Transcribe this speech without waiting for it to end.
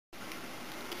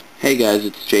Hey guys,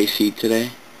 it's JC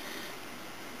today,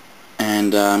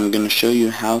 and I'm going to show you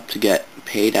how to get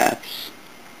paid apps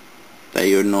that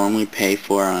you would normally pay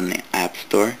for on the App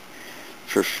Store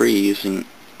for free using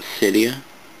Cydia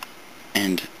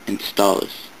and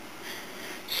Installous.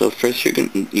 So first you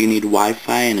need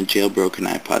Wi-Fi and a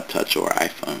jailbroken iPod Touch or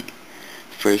iPhone.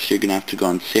 First you're going to have to go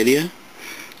on Cydia,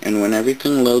 and when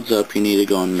everything loads up you need to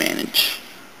go on Manage.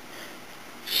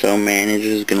 So Manage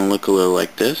is going to look a little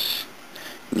like this.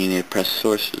 You need to press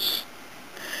Sources.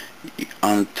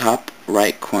 On the top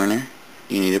right corner,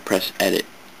 you need to press Edit,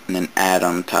 and then Add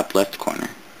on the top left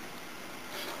corner.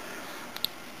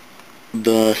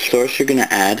 The source you're going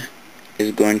to add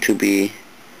is going to be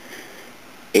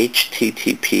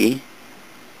http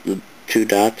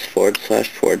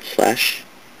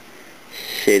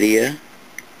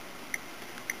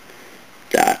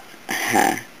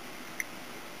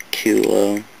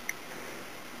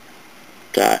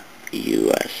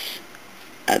cydia.haculo.us.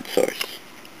 Add source.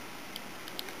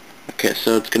 Okay,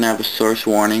 so it's gonna have a source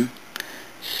warning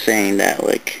saying that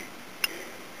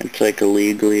it's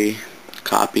illegally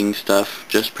copying stuff.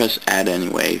 Just press add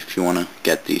anyway if you want to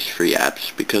get these free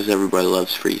apps, because everybody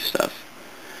loves free stuff.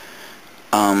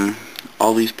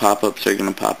 All these pop-ups are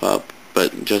gonna pop up,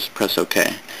 but just press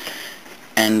OK.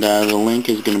 And the link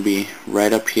is gonna be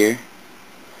right up here,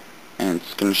 and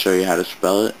it's gonna show you how to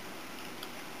spell it.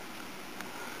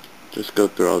 Just go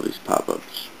through all these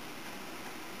pop-ups.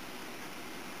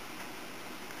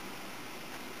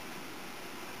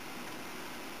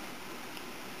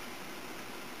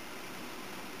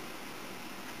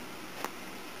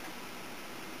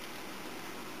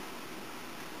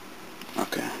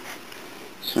 Okay,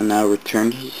 so now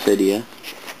return to Cydia,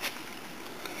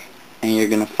 and you're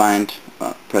gonna find,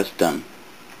 press done.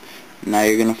 Now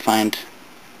you're gonna find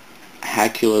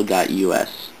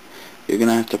haculo.us. You're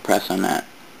gonna have to press on that,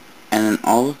 and then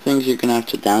all the things you're gonna have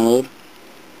to download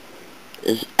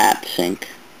is appsync.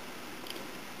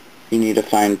 You need to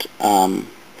find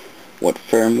what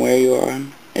firmware you are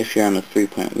on. If you're on a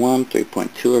 3.1,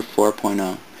 3.2, or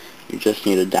 4.0, you just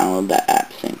need to download that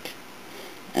appsync.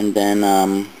 And then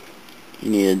you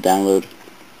need to download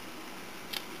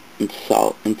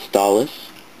Installous,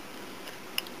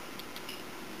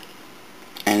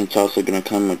 and it's also going to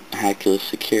come with Hackulous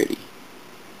security.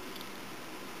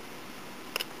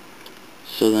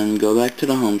 So then go back to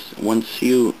the home. Once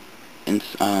you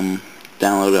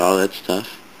downloaded all that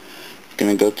stuff, you're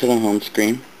going to go to the home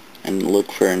screen and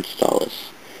look for Installous.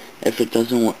 If you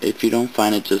don't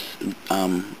find it, just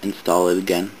install it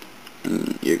again,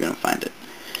 and you're going to find it.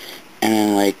 And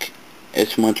then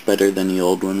it's much better than the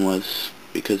old one was,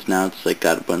 because now it's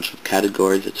got a bunch of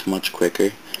categories. It's much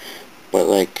quicker. But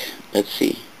let's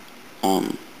see,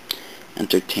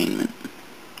 entertainment.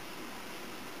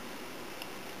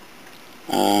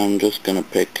 I'm just gonna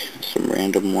pick some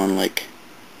random one, I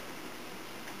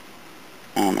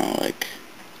don't know,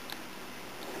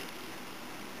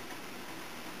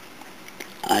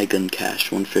 iGun Cash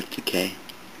 150K.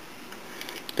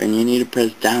 Then you need to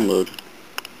press download.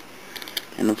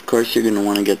 And of course you're going to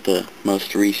want to get the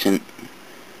most recent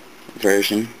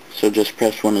version, so just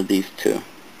press one of these two.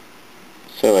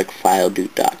 So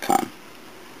filedude.com.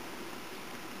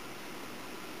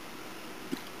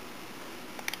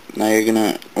 Now you're going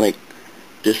to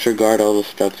disregard all the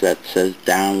stuff that says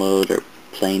download or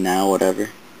play now, whatever.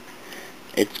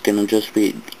 It's going to just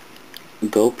be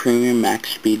Go Premium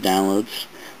Max Speed Downloads,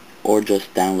 or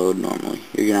just download normally.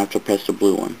 You're going to have to press the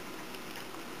blue one.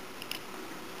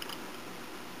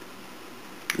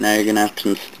 Now you're going to have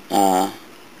to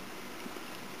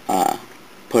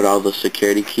put all the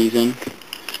security keys in,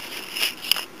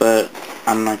 but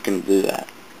I'm not going to do that.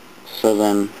 So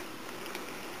then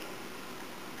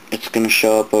it's going to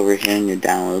show up over here in your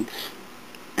downloads,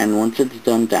 and once it's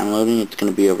done downloading, it's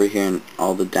going to be over here in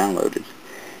all the downloaded,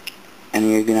 and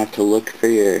you're going to have to look for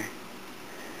the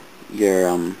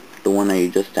one that you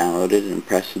just downloaded and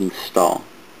press install,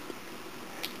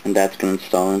 and that's going to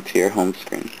install into your home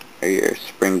screen or your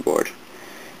springboard.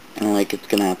 And it's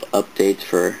gonna have updates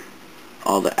for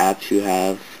all the apps you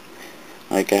have.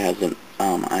 I have to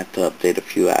update a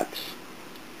few apps.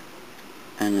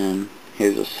 And then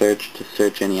here's a search to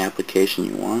search any application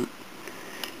you want.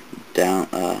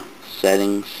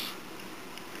 Settings,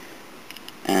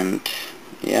 and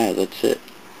yeah, that's it.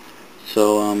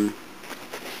 So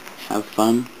have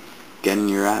fun getting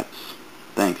your apps.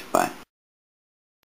 Thanks, bye.